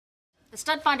The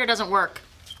stud finder doesn't work.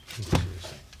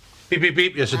 Beep, beep,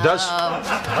 beep. Yes, it does.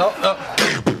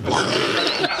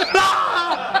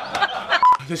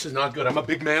 This is not good. I'm a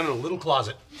big man in a little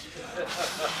closet.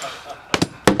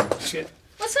 Shit.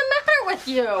 What's the matter with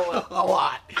you? A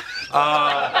lot.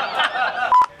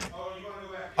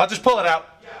 I'll just pull it out.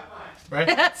 Right?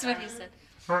 That's what he said.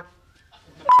 Oh,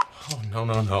 no,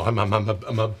 no, no.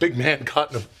 I'm a big man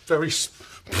caught in a very...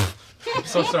 I'm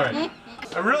so sorry.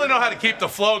 I really know how to keep the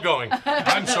flow going.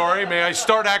 I'm sorry. May I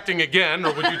start acting again,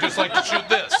 or would you just like to shoot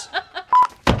this?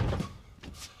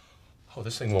 Oh,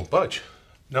 this thing won't budge.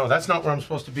 No, that's not where I'm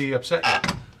supposed to be upset now.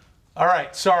 All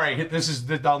right, sorry.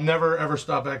 I'll never, ever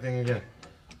stop acting again.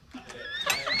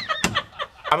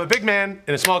 I'm a big man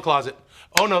in a small closet.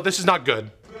 Oh, no, this is not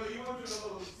good. Will, you won't do the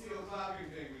little steel clapping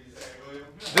thing we say, will you?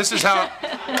 This is how...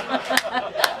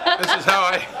 This is how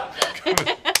I... There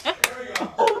we go.